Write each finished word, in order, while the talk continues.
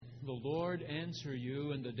The Lord answer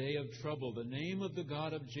you in the day of trouble. The name of the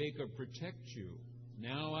God of Jacob protect you.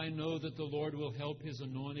 Now I know that the Lord will help His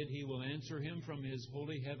anointed. He will answer him from His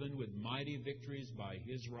holy heaven with mighty victories by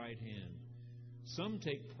His right hand. Some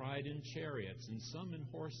take pride in chariots and some in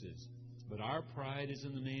horses, but our pride is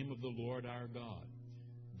in the name of the Lord our God.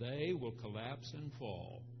 They will collapse and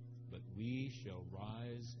fall, but we shall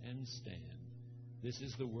rise and stand. This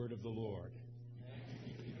is the word of the Lord.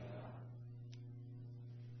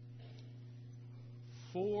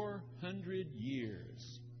 400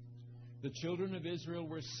 years the children of Israel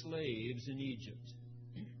were slaves in Egypt.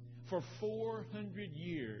 For 400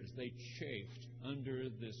 years they chafed under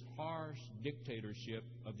this harsh dictatorship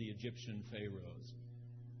of the Egyptian pharaohs.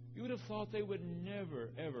 You would have thought they would never,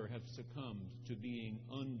 ever have succumbed to being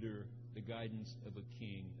under the guidance of a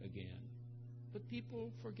king again. But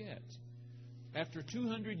people forget. After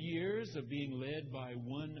 200 years of being led by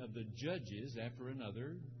one of the judges after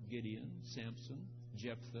another, Gideon, Samson,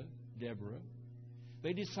 Jephthah, Deborah,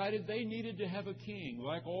 they decided they needed to have a king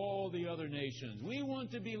like all the other nations. We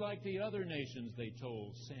want to be like the other nations, they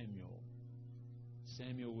told Samuel.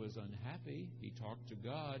 Samuel was unhappy. He talked to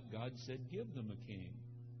God. God said, give them a king.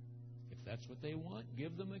 If that's what they want,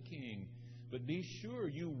 give them a king. But be sure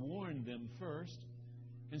you warn them first.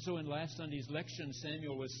 And so in last Sunday's lecture,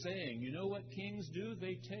 Samuel was saying, you know what kings do?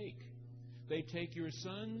 They take. They take your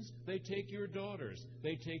sons, they take your daughters,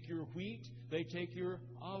 they take your wheat, they take your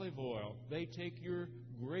olive oil, they take your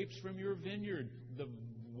grapes from your vineyard, the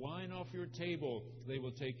wine off your table. They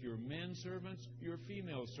will take your men servants, your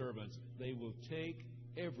female servants. They will take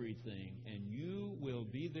everything, and you will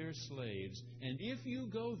be their slaves. And if you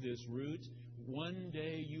go this route, one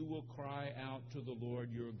day you will cry out to the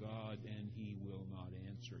Lord your God, and He will not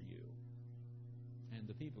answer you. And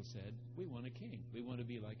the people said, we want a king. We want to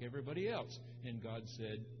be like everybody else. And God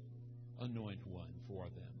said, anoint one for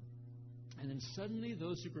them. And then suddenly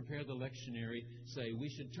those who prepare the lectionary say, we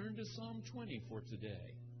should turn to Psalm 20 for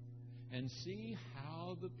today and see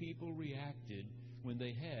how the people reacted when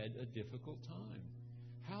they had a difficult time.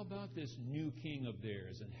 How about this new king of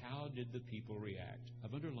theirs, and how did the people react?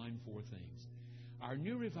 I've underlined 4 things. Our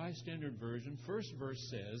New Revised Standard Version, first verse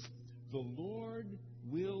says, the Lord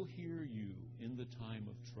will hear you in the time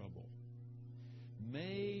of trouble.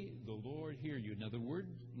 May the Lord hear you. Now, the word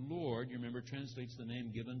Lord, you remember, translates the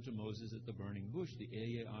name given to Moses at the burning bush, the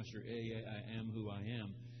Ehyeh Asher Ehyeh, I am who I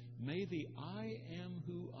am. May the I am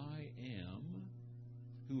who I am,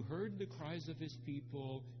 who heard the cries of His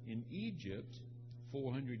people in Egypt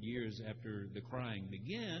 400 years after the crying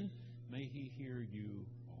began, may He hear you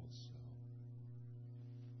also.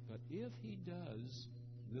 But if He does,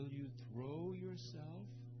 will you throw yourself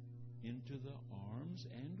into the arms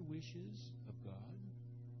and wishes of God?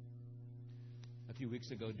 A few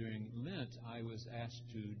weeks ago during Lent, I was asked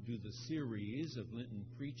to do the series of Lenten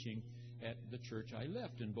preaching at the church I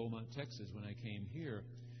left in Beaumont, Texas when I came here.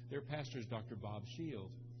 Their pastor is Dr. Bob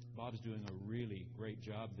Shield. Bob's doing a really great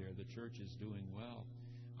job there. The church is doing well.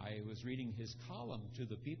 I was reading his column to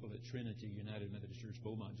the people at Trinity United Methodist Church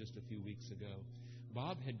Beaumont just a few weeks ago.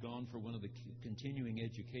 Bob had gone for one of the continuing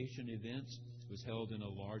education events. It was held in a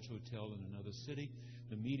large hotel in another city.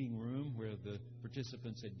 The meeting room where the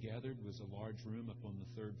participants had gathered was a large room up on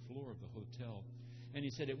the 3rd floor of the hotel. And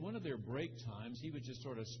he said at one of their break times, he was just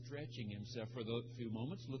sort of stretching himself for a few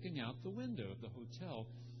moments, looking out the window of the hotel.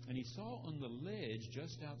 And he saw on the ledge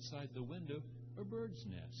just outside the window a bird's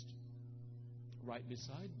nest. Right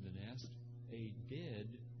beside the nest, a dead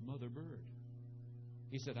mother bird.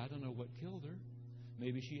 He said, I don't know what killed her.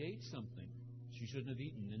 Maybe she ate something she shouldn't have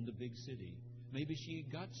eaten in the big city. Maybe she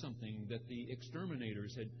got something that the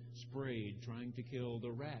exterminators had sprayed trying to kill the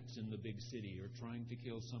rats in the big city, or trying to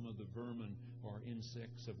kill some of the vermin or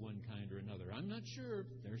insects of one kind or another. I'm not sure.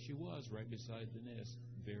 There she was right beside the nest,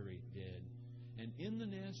 very dead. And in the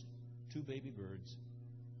nest, 2 baby birds.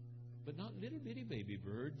 But not little bitty baby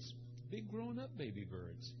birds, big grown-up baby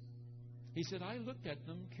birds. He said, I looked at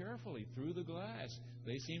them carefully through the glass.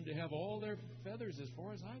 They seemed to have all their feathers as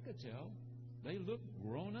far as I could tell. They looked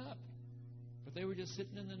grown up. But they were just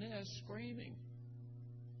sitting in the nest screaming.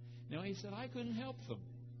 Now, he said, I couldn't help them.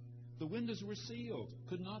 The windows were sealed,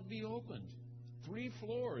 could not be opened. 3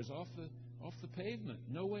 floors off the pavement.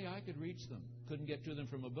 No way I could reach them. Couldn't get to them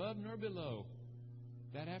from above nor below.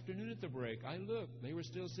 That afternoon at the break, I looked. They were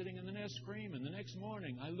still sitting in the nest screaming. The next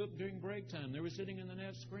morning, I looked during break time. They were sitting in the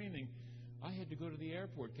nest screaming. I had to go to the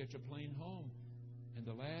airport, catch a plane home. And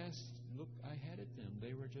the last look I had at them,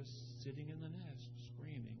 they were just sitting in the nest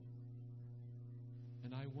screaming.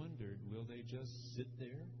 And I wondered, will they just sit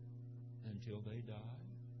there until they die,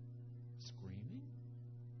 screaming?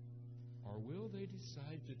 Or will they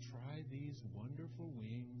decide to try these wonderful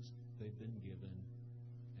wings they've been given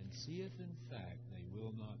and see if in fact they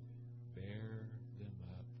will not bear them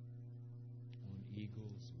up? On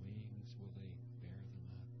eagle's wings will they bear them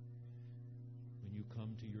up? When you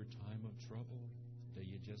come to your time of trouble, do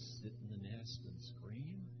you just sit in the nest and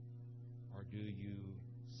scream? Or do you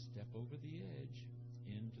step over the edge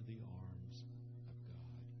into the arms of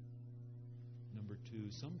God? Number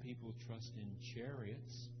 2, some people trust in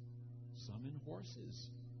chariots, some in horses.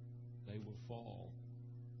 They will fall.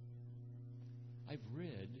 I've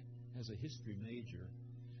read, as a history major,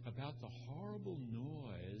 about the horrible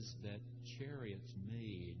noise that chariots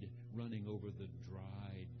made running over the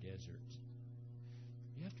dry desert.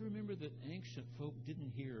 You have to remember that ancient folk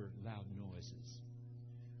didn't hear loud noises.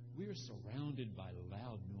 We are surrounded by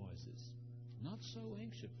loud noises. Not so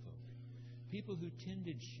ancient folk. People who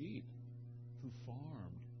tended sheep, who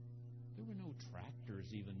farmed. There were no tractors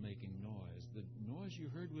even making noise. The noise you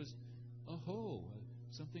heard was a hoe,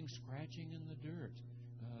 something scratching in the dirt,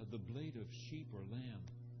 the blade of sheep or lamb.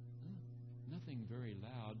 Nothing very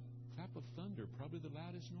loud. Clap of thunder, probably the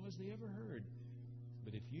loudest noise they ever heard.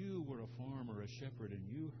 But if you were a farmer or a shepherd and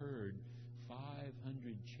you heard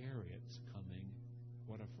 500 chariots coming,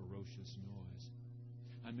 what a ferocious noise.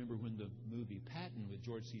 I remember when the movie Patton with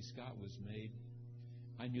George C. Scott was made,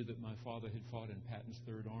 I knew that my father had fought in Patton's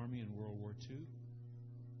Third Army in World War II.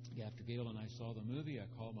 After Gail and I saw the movie, I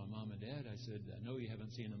called my mom and dad. I said, I know you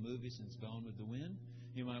haven't seen a movie since Gone with the Wind.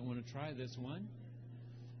 You might want to try this one.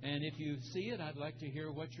 And if you see it, I'd like to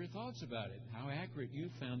hear what your thoughts about it, how accurate you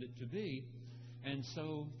found it to be. And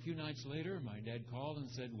so a few nights later, my dad called and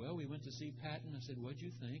said, well, we went to see Patton. I said, what'd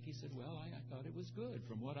you think? He said, well, I thought it was good.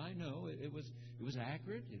 From what I know, it was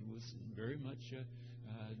accurate. It was very much,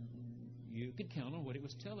 you could count on what it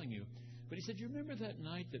was telling you. But he said, you remember that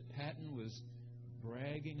night that Patton was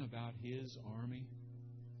bragging about his army?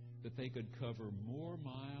 That they could cover more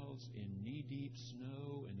miles in knee-deep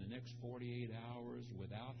snow in the next 48 hours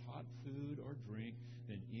without hot food or drink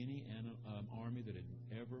than any army that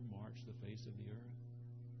had ever marched the face of the earth.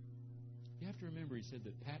 You have to remember, he said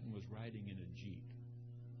that Patton was riding in a Jeep.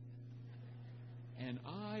 And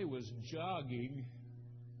I was jogging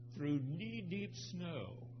through knee-deep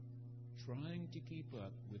snow trying to keep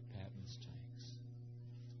up with Patton's tanks.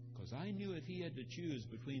 Because I knew if he had to choose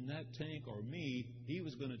between that tank or me, he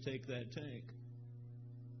was going to take that tank.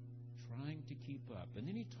 Trying to keep up. And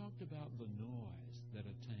then he talked about the noise that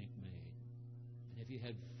a tank made. And if you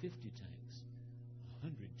had 50 tanks,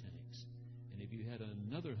 100 tanks, and if you had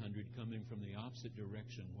another 100 coming from the opposite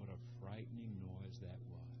direction, what a frightening noise that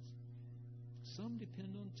was. Some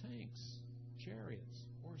depend on tanks, chariots,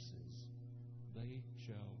 horses. They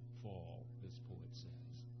shall fall, this poet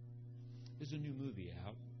says. There's a new movie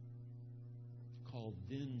out called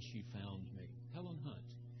Then She Found Me. Helen Hunt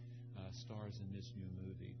stars in this new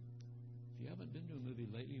movie. If you haven't been to a movie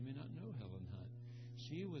lately, you may not know Helen Hunt.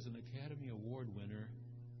 She was an Academy Award winner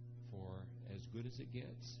for As Good as It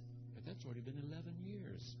Gets, but that's already been 11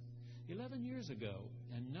 years. 11 years ago,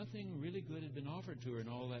 and nothing really good had been offered to her in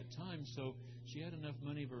all that time, so she had enough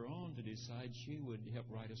money of her own to decide she would help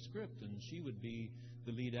write a script, and she would be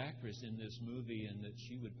the lead actress in this movie, and that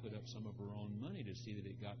she would put up some of her own money to see that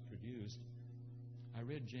it got produced. I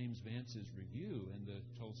read James Vance's review in the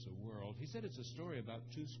Tulsa World. He said it's a story about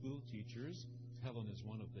two school teachers. Helen is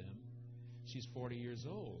one of them. She's 40 years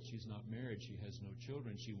old. She's not married. She has no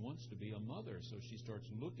children. She wants to be a mother, so she starts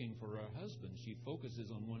looking for a husband. She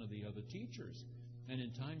focuses on one of the other teachers. And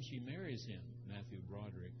in time, she marries him, Matthew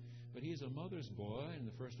Broderick. But he's a mother's boy, and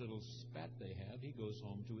the first little spat they have, he goes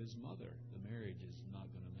home to his mother. The marriage is not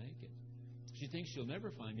going to make it. She thinks she'll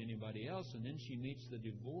never find anybody else, and then she meets the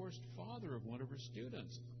divorced father of one of her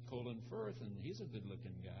students, Colin Firth, and he's a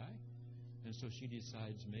good-looking guy. And so she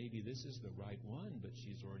decides maybe this is the right one, but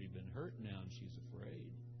she's already been hurt now, and she's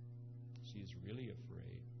afraid. She's really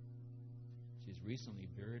afraid. She's recently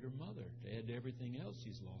buried her mother. To add to everything else,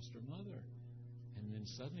 she's lost her mother. And then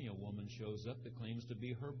suddenly a woman shows up that claims to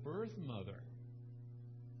be her birth mother.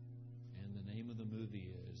 And the name of the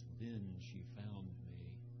movie is Then She Found Me.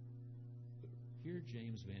 Hear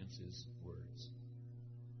James Vance's words.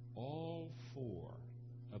 All four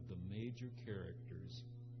of the major characters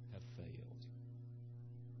have failed.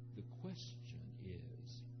 The question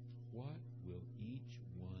is, what will each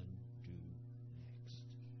one do next?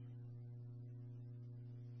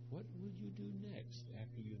 What will you do next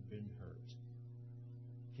after you've been hurt?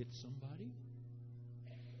 Hit somebody?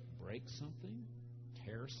 Break something?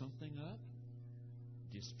 Tear something up?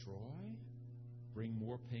 Destroy? Bring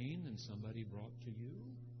more pain than somebody brought to you?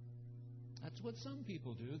 That's what some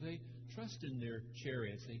people do. They trust in their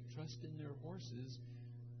chariots, they trust in their horses,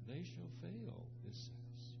 they shall fail, this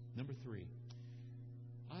says. Number 3,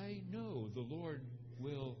 I know the Lord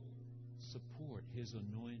will support His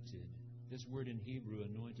anointed. This word in Hebrew,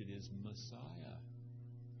 anointed, is Messiah.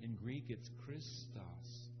 In Greek, it's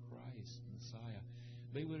Christos, Christ, Messiah.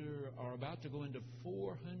 They are about to go into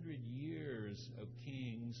 400 years of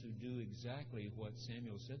kings who do exactly what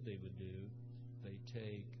Samuel said they would do. They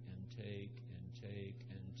take and take and take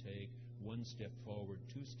and take, one step forward,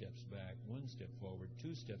 2 steps back, 1 step forward,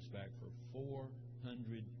 2 steps back for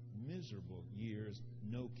 400 miserable years.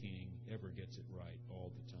 No king ever gets it right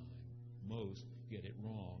all the time. Most get it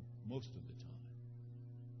wrong most of the time.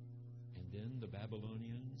 And then the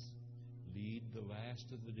Babylonians lead the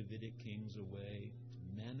last of the Davidic kings away,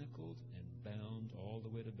 manacled and bound all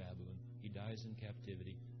the way to Babylon. He dies in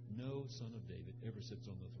captivity. No son of David ever sits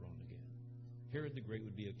on the throne again. Herod the Great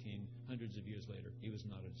would be a king hundreds of years later. He was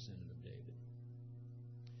not a descendant of David.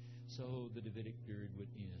 So the Davidic period would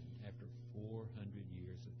end after 400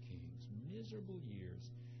 years of kings, miserable years,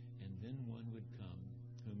 and then one would come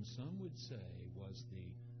whom some would say was the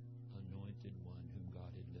anointed one whom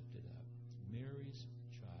God had lifted up. Mary's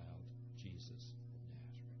child, Jesus of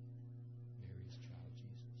Nazareth. Mary's child,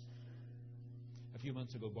 Jesus. A few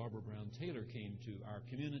months ago, Barbara Brown Taylor came to our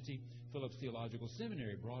community. Phillips Theological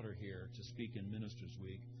Seminary brought her here to speak in Ministers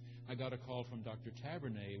Week. I got a call from Dr.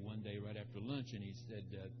 Tabernet one day right after lunch, and he said,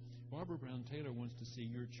 Barbara Brown Taylor wants to see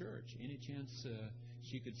your church. Any chance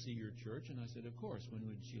she could see your church? And I said, of course. When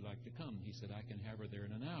would she like to come? He said, I can have her there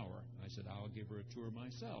in an hour. I said, I'll give her a tour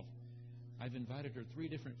myself. I've invited her 3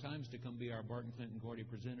 different times to come be our Barton Clinton Gordy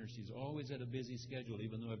presenter. She's always at a busy schedule,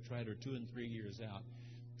 even though I've tried her 2 and 3 years out.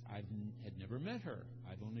 I had never met her.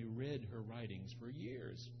 I've only read her writings for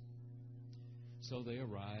years. So they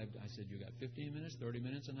arrived. I said, you got 15 minutes, 30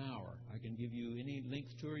 minutes, an hour. I can give you any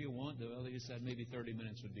length tour you want. Well, they said maybe 30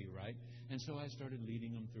 minutes would be right. And so I started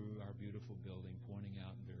leading them through our beautiful building, pointing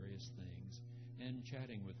out various things, and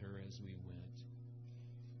chatting with her as we went.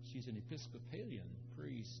 She's an Episcopalian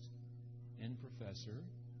priest and professor.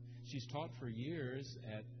 She's taught for years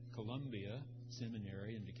at Columbia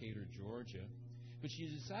Seminary in Decatur, Georgia. But she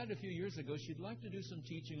decided a few years ago she'd like to do some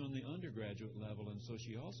teaching on the undergraduate level, and so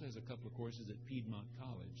she also has a couple of courses at Piedmont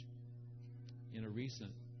College. In a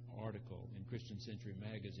recent article in Christian Century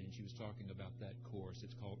magazine, she was talking about that course.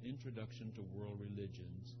 It's called Introduction to World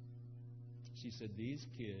Religions. She said these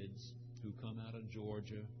kids who come out of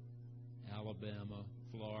Georgia, Alabama,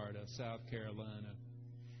 Florida, South Carolina,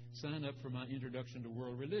 sign up for my Introduction to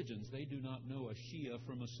World Religions. They do not know a Shia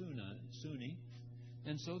from a Sunni.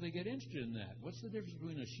 And so they get interested in that. What's the difference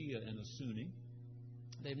between a Shia and a Sunni?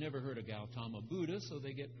 They've never heard of Gautama Buddha, so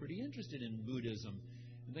they get pretty interested in Buddhism.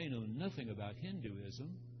 And they know nothing about Hinduism.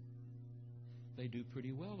 They do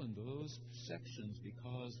pretty well in those sections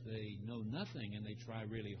because they know nothing and they try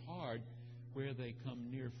really hard. Where they come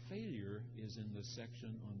near failure is in the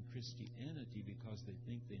section on Christianity because they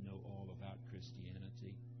think they know all about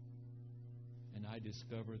Christianity. And I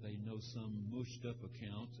discover they know some mushed-up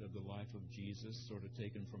account of the life of Jesus, sort of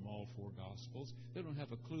taken from all 4 Gospels. They don't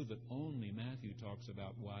have a clue that only Matthew talks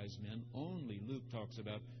about wise men, only Luke talks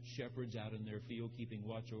about shepherds out in their field keeping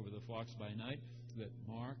watch over the flocks by night, that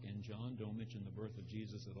Mark and John don't mention the birth of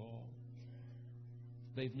Jesus at all.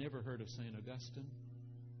 They've never heard of St. Augustine.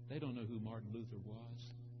 They don't know who Martin Luther was,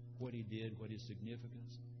 what he did, what his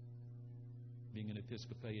significance. Being an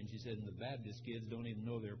Episcopalian, she said, and the Baptist kids don't even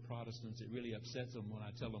know they're Protestants. It really upsets them when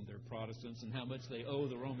I tell them they're Protestants and how much they owe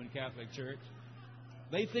the Roman Catholic Church.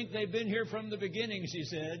 They think they've been here from the beginning, she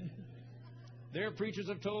said. Their preachers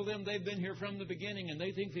have told them they've been here from the beginning, and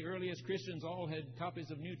they think the earliest Christians all had copies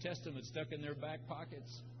of New Testament stuck in their back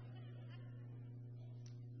pockets.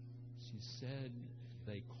 She said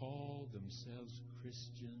they call themselves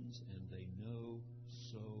Christians and they know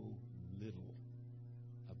so little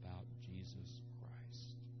about Jesus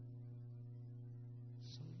Christ.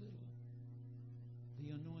 So little. The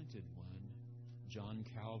Anointed One. John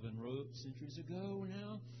Calvin wrote centuries ago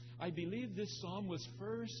now, I believe this psalm was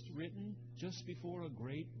first written just before a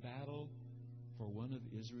great battle for one of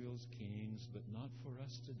Israel's kings, but not for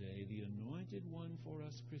us today. The Anointed One for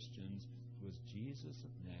us Christians was Jesus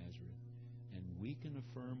of Nazareth. And we can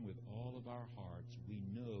affirm with all of our hearts, we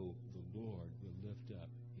know the Lord will lift up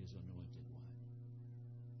His Anointed One.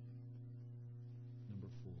 Number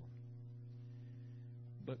 4.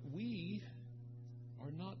 But we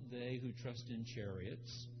are not they who trust in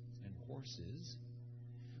chariots and horses.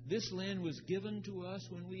 This land was given to us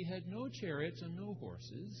when we had no chariots and no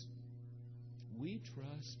horses. We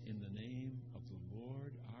trust in the name of the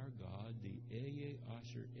Lord our God, the Eye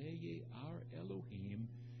Asher, Eye our Elohim,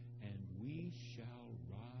 and we shall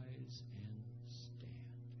rise and stand.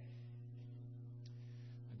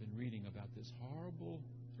 I've been reading about this horrible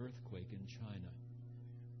earthquake in China.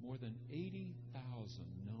 More than 80,000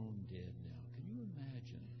 known dead now. Can you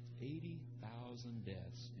imagine 80,000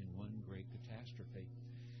 deaths in one great catastrophe?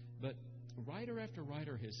 But writer after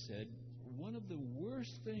writer has said one of the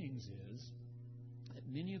worst things is that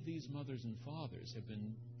many of these mothers and fathers have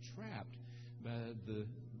been trapped by the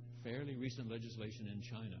fairly recent legislation in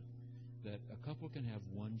China that a couple can have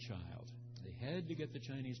one child. They had to get the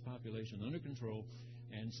Chinese population under control,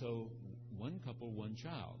 and so one couple, one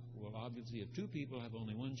child. Well, obviously, if two people have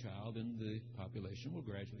only one child, then the population will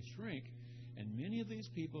gradually shrink. And many of these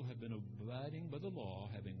people have been abiding by the law,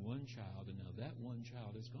 having one child, and now that one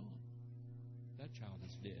child is gone. That child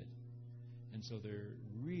is dead. And so they're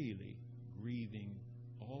really grieving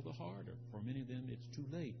all the harder. For many of them, it's too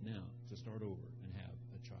late now to start over and have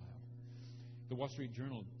a child. The Wall Street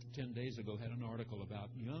Journal 10 days ago had an article about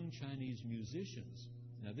young Chinese musicians.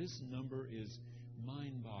 Now, this number is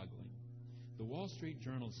mind-boggling. The Wall Street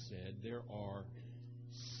Journal said there are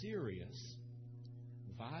serious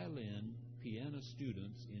violin, piano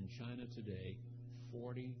students in China today,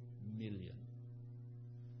 40 million.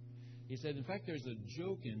 He said, in fact, there's a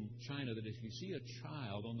joke in China that if you see a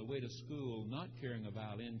child on the way to school not carrying a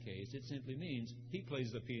violin case, it simply means he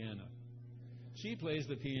plays the piano. She plays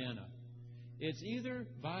the piano. It's either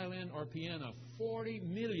violin or piano, 40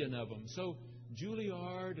 million of them. So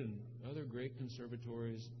Juilliard and other great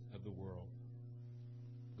conservatories of the world,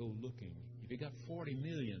 go looking. If you got 40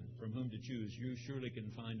 million from whom to choose, you surely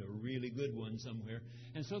can find a really good one somewhere.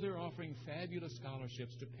 And so they're offering fabulous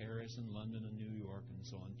scholarships to Paris and London and New York and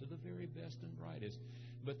so on, to the very best and brightest.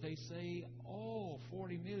 But they say all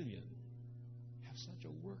 40 million have such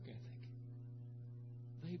a work ethic.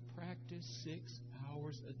 They practice 6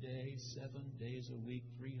 hours a day, 7 days a week,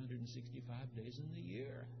 365 days in the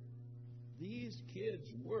year. These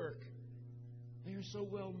kids work. They are so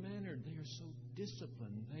well-mannered. They are so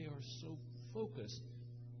disciplined. They are so focused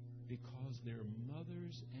because their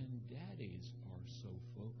mothers and daddies are so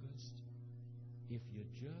focused. If you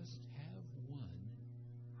just have one,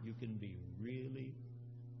 you can be really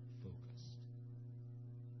focused.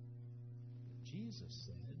 But Jesus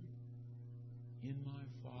said, in my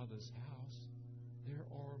Father's house, there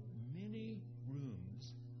are many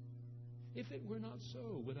rooms. If it were not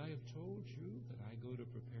so, would I have told you that I go to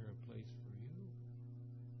prepare a place for you?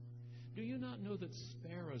 Do you not know that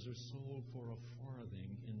sparrows are sold for a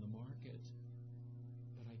farthing in the market?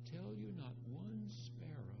 But I tell you, not one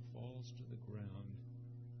sparrow falls to the ground,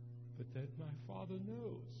 but that my Father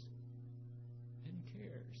knows and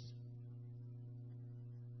cares.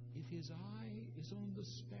 If his eye is on the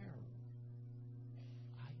sparrow,